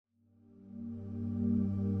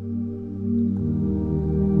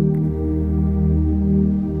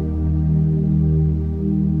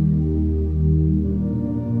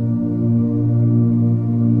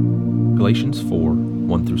Galatians 4,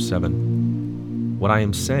 1 through 7. What I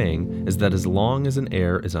am saying is that as long as an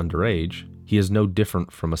heir is underage, he is no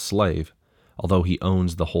different from a slave, although he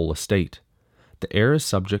owns the whole estate. The heir is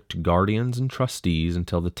subject to guardians and trustees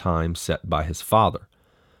until the time set by his father.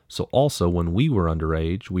 So also when we were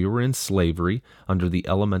underage, we were in slavery under the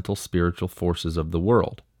elemental spiritual forces of the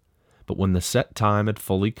world. But when the set time had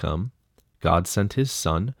fully come, God sent his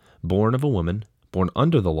Son, born of a woman, born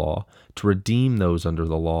under the law, to redeem those under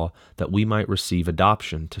the law, that we might receive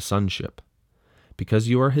adoption to sonship. Because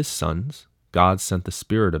you are his sons, God sent the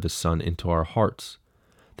Spirit of his Son into our hearts,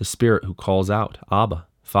 the Spirit who calls out, Abba,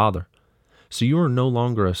 Father. So you are no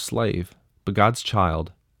longer a slave, but God's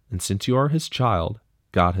child, and since you are his child,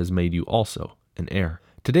 God has made you also an heir.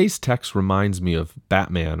 Today's text reminds me of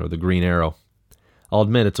Batman or the Green Arrow. I'll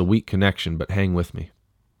admit it's a weak connection, but hang with me.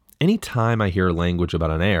 Any time I hear language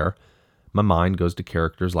about an heir, my mind goes to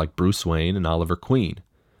characters like Bruce Wayne and Oliver Queen.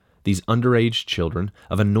 These underage children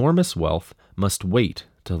of enormous wealth must wait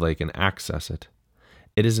till they can access it.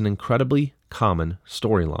 It is an incredibly common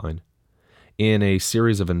storyline. In a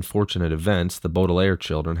series of unfortunate events, the Baudelaire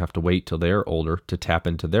children have to wait till they are older to tap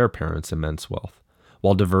into their parents' immense wealth,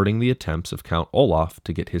 while diverting the attempts of Count Olaf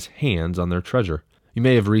to get his hands on their treasure. You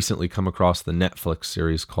may have recently come across the Netflix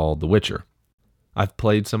series called The Witcher. I've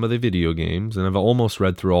played some of the video games and have almost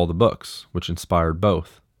read through all the books, which inspired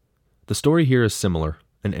both. The story here is similar,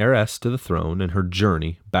 an heiress to the throne and her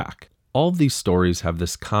journey back. All of these stories have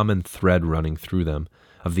this common thread running through them,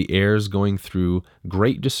 of the heirs going through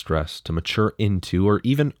great distress to mature into or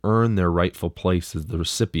even earn their rightful place as the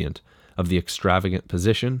recipient of the extravagant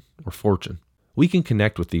position or fortune. We can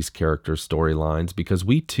connect with these characters' storylines because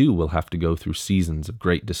we too will have to go through seasons of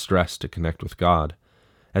great distress to connect with God.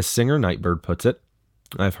 As singer Nightbird puts it,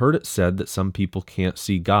 I've heard it said that some people can't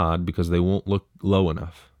see God because they won't look low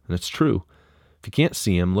enough. And it's true. If you can't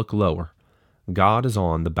see him, look lower. God is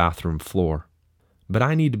on the bathroom floor. But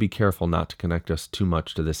I need to be careful not to connect us too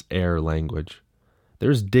much to this heir language.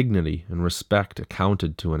 There's dignity and respect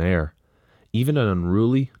accounted to an heir, even an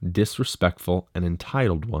unruly, disrespectful, and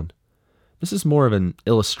entitled one. This is more of an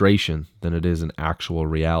illustration than it is an actual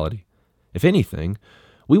reality. If anything,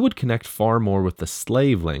 we would connect far more with the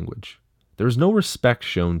slave language. There is no respect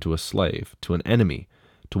shown to a slave, to an enemy,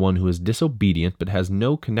 to one who is disobedient but has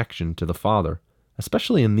no connection to the Father,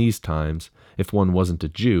 especially in these times, if one wasn't a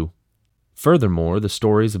Jew. Furthermore, the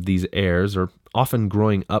stories of these heirs are often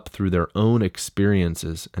growing up through their own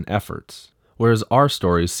experiences and efforts, whereas our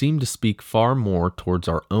stories seem to speak far more towards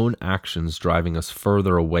our own actions driving us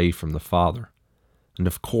further away from the Father. And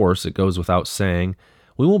of course, it goes without saying,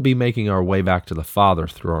 we won't be making our way back to the Father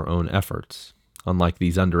through our own efforts, unlike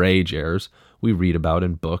these underage heirs we read about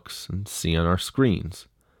in books and see on our screens.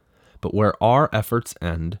 But where our efforts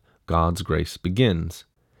end, God's grace begins.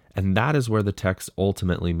 And that is where the text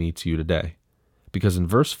ultimately meets you today. Because in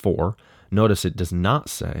verse 4, notice it does not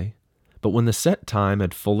say, "But when the set time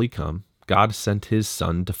had fully come, God sent his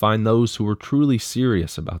Son to find those who were truly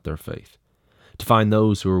serious about their faith, to find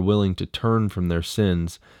those who were willing to turn from their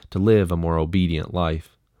sins to live a more obedient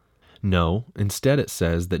life." No, instead it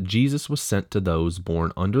says that Jesus was sent to those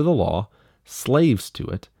born under the law, slaves to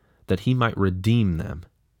it, that he might redeem them.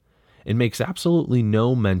 It makes absolutely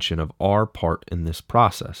no mention of our part in this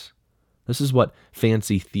process. This is what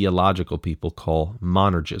fancy theological people call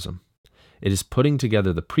monergism. It is putting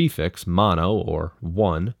together the prefix mono, or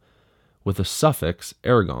one, with a suffix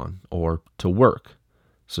ergon, or to work.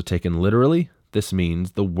 So taken literally, this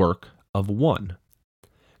means the work of one.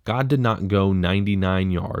 God did not go 99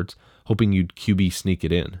 yards hoping you'd QB sneak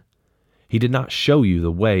it in. He did not show you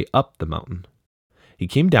the way up the mountain. He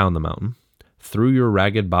came down the mountain, threw your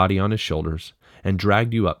ragged body on his shoulders, and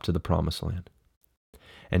dragged you up to the promised land.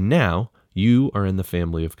 And now you are in the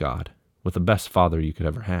family of God, with the best father you could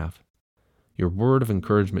ever have. Your word of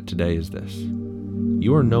encouragement today is this: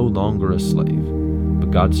 you are no longer a slave,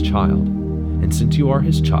 but God's child, and since you are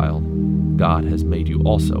his child, God has made you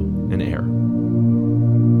also an heir.